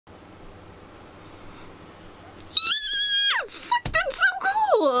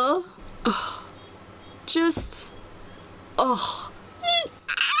just... oh.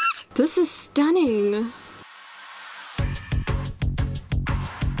 This is stunning.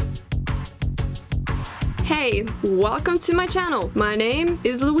 Hey, welcome to my channel. My name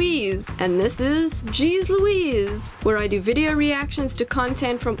is Louise, and this is Geez Louise, where I do video reactions to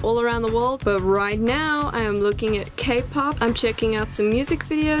content from all around the world. But right now, I am looking at K-pop. I'm checking out some music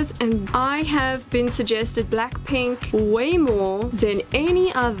videos, and I have been suggested BLACKPINK way more than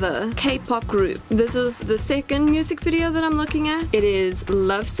any other K-pop group. This is the second music video that I'm looking at. It is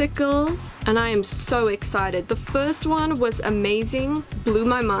Lovesick Girls, and I am so excited. The first one was amazing, blew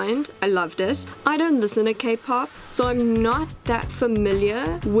my mind. I loved it. I don't listen to K-pop, so I'm not that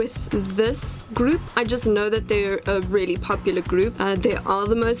familiar with this group. I just know that they're a really popular group. They are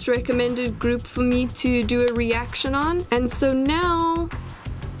the most recommended group for me to do a reaction on, and so now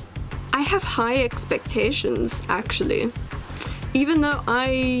I have high expectations, actually. Even though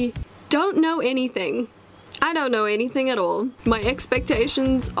I don't know anything. I don't know anything at all. My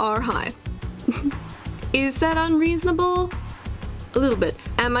expectations are high. Is that unreasonable? A little bit.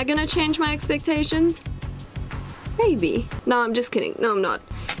 Am I gonna change my expectations? Maybe. No, I'm just kidding. No, I'm not.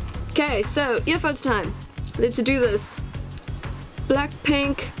 Okay, so earphones time. Let's do this.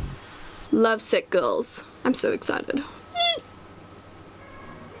 BLACKPINK, Lovesick Girls. I'm so excited.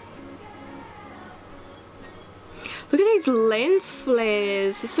 Look at these lens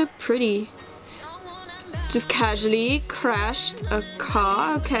flares. They're so pretty. Just casually crashed a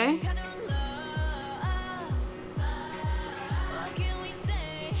car. Okay.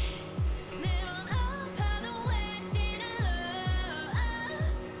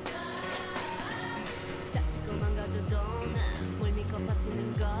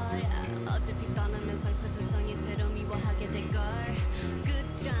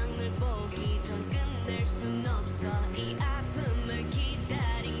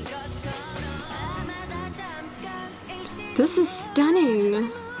 This is stunning.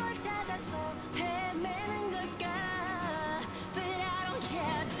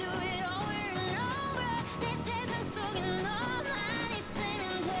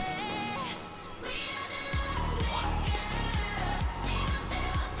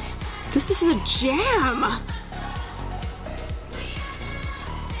 This is a jam.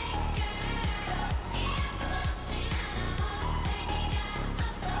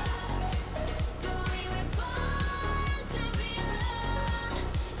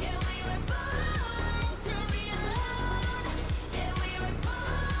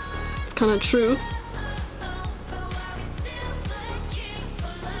 It's kind of true.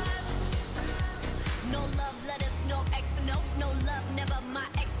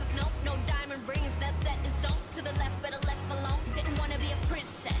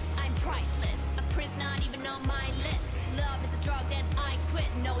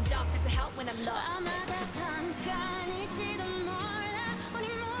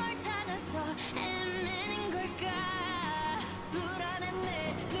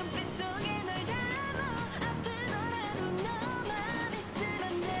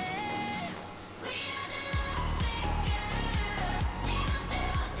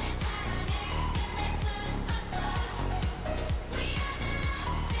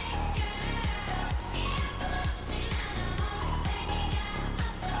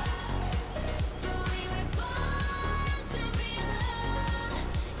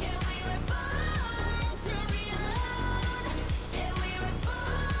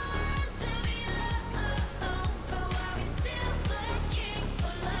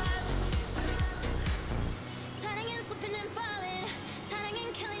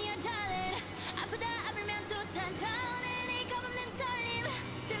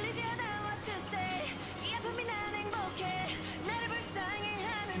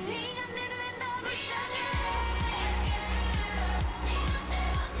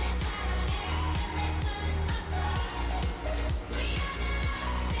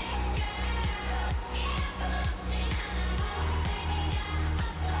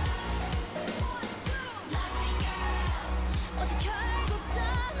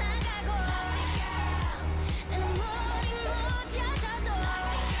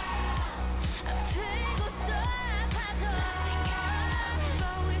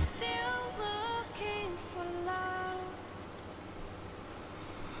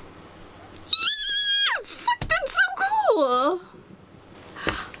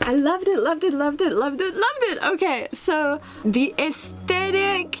 I loved it, loved it, loved it, loved it, loved it. Okay, so the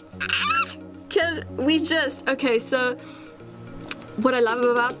aesthetic. Can we just, okay, so what I love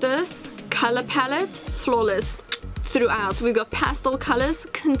about this, color palette, flawless throughout. We've got pastel colors,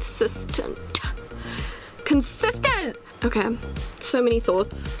 consistent. Consistent! Okay, so many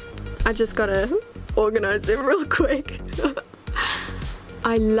thoughts. I just gotta organize them real quick.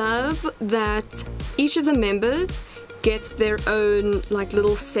 I love that each of the members gets their own like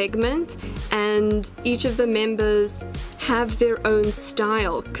little segment, and each of the members have their own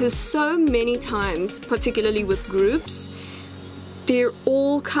style, because so many times, particularly with groups, they're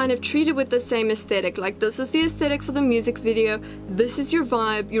all kind of treated with the same aesthetic. Like, this is the aesthetic for the music video, this is your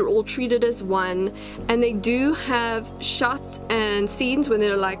vibe, you're all treated as one. And they do have shots and scenes when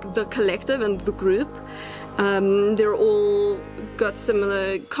they're like the collective and the group. They're all got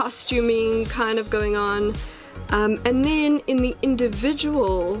similar costuming kind of going on. And then in the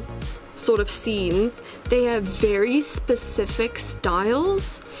individual sort of scenes, they have very specific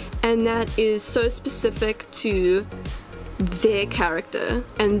styles, and that is so specific to their character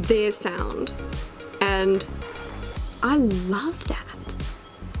and their sound, and I love that.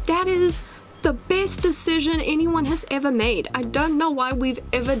 That is the best decision anyone has ever made. I don't know why we've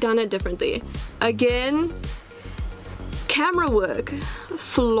ever done it differently. Again, camera work,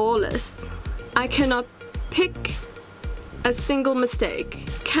 flawless. I cannot pick a single mistake,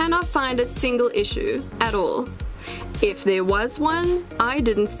 cannot find a single issue at all. If there was one, I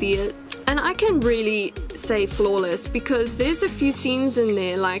didn't see it. And I can really say flawless because there's a few scenes in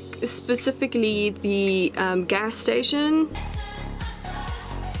there, like specifically the gas station.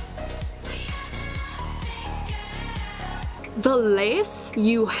 The less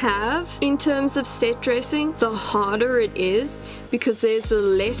you have in terms of set dressing, the harder it is, because there's the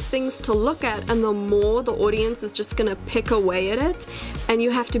less things to look at and the more the audience is just gonna pick away at it, and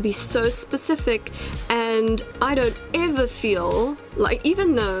you have to be so specific. And I don't ever feel like,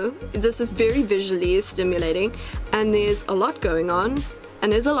 even though this is very visually stimulating and there's a lot going on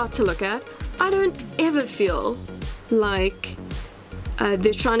and there's a lot to look at, I don't ever feel like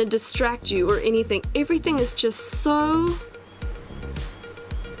they're trying to distract you or anything. Everything is just so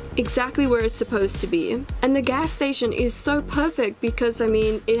exactly where it's supposed to be. And the gas station is so perfect because, I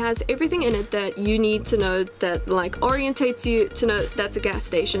mean, it has everything in it that you need to know, that like orientates you to know that's a gas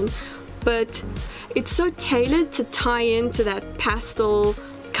station, but it's so tailored to tie into that pastel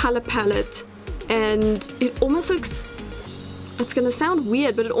color palette, and it almost looks, it's gonna sound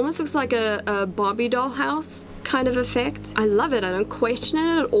weird, but it almost looks like a Barbie doll house kind of effect. I love it. I don't question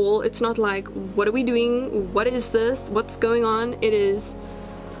it at all. It's not like, what are we doing? What is this? What's going on? It is,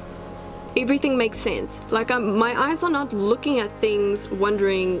 everything makes sense. Like, my eyes are not looking at things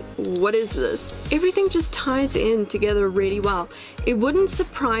wondering, what is this? Everything just ties in together really well. It wouldn't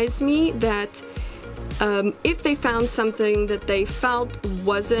surprise me that if they found something that they felt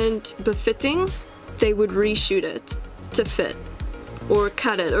wasn't befitting, they would reshoot it to fit, or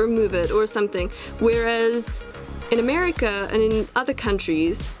cut it, or move it, or something. Whereas in America and in other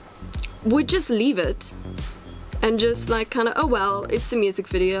countries, would just leave it and just like kind of, oh well, it's a music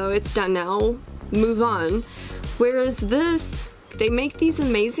video, it's done now, move on. Whereas this, they make these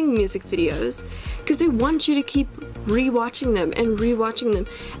amazing music videos because they want you to keep rewatching them and rewatching them.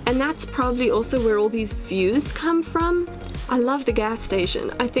 And that's probably also where all these views come from. I love the gas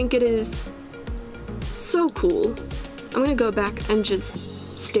station. I think it is so cool. I'm gonna go back and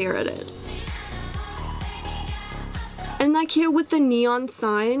just stare at it. And like here with the neon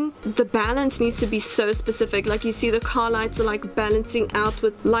sign, the balance needs to be so specific. Like, you see the car lights are like balancing out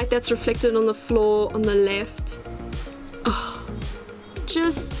with light that's reflected on the floor on the left. Oh,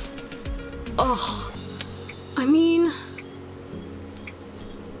 just, oh, I mean,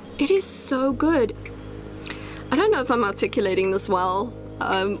 it is so good. I don't know if I'm articulating this well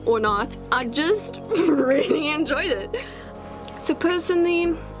or not. I just really enjoyed it. So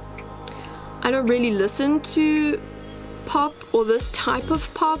personally, I don't really listen to pop or this type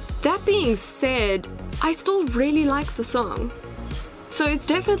of pop. That being said, I still really like the song, so it's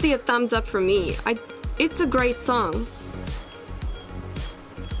definitely a thumbs up for me. It's a great song.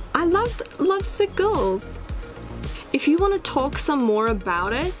 I loved Lovesick Girls. If you want to talk some more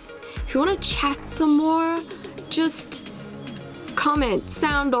about it, if you want to chat some more, just comment,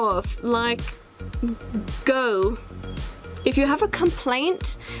 sound off, like, go. If you have a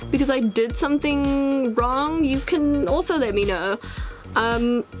complaint because I did something wrong, you can also let me know.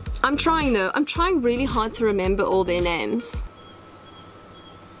 I'm trying though. I'm trying really hard to remember all their names.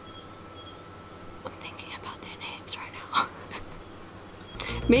 I'm thinking about their names right now.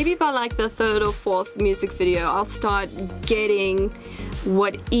 Maybe by like the third or fourth music video, I'll start getting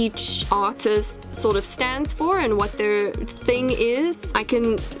what each artist sort of stands for and what their thing is. I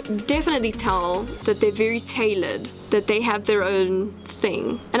can definitely tell that they're very tailored, that they have their own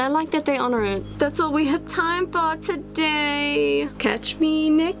thing. And I like that they honor it. That's all we have time for today. Catch me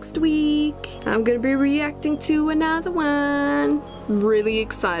next week. I'm gonna be reacting to another one. Really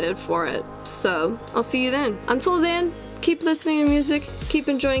excited for it. So, I'll see you then. Until then, keep listening to music, keep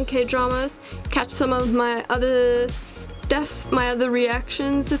enjoying K-dramas, catch some of my other stuff, my other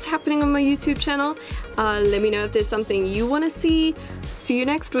reactions that's happening on my YouTube channel. Let me know if there's something you want to see. See you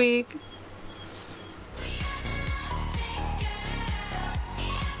next week.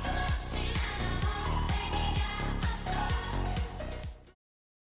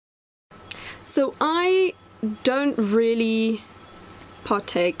 So I don't really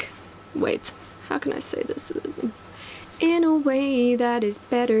partake, wait, how can I say this? In a way that is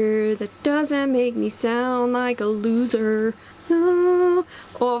better, that doesn't make me sound like a loser. No.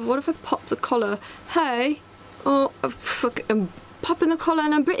 Or what if I pop the collar? Hey, oh, fuck, I'm popping the collar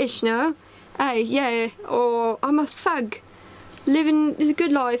and I'm British now. Hey, yeah, or I'm a thug. Living the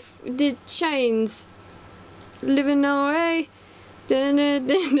good life, the chains. Living away.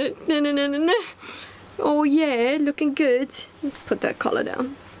 Oh yeah, looking good. Put that collar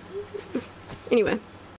down. Anyway.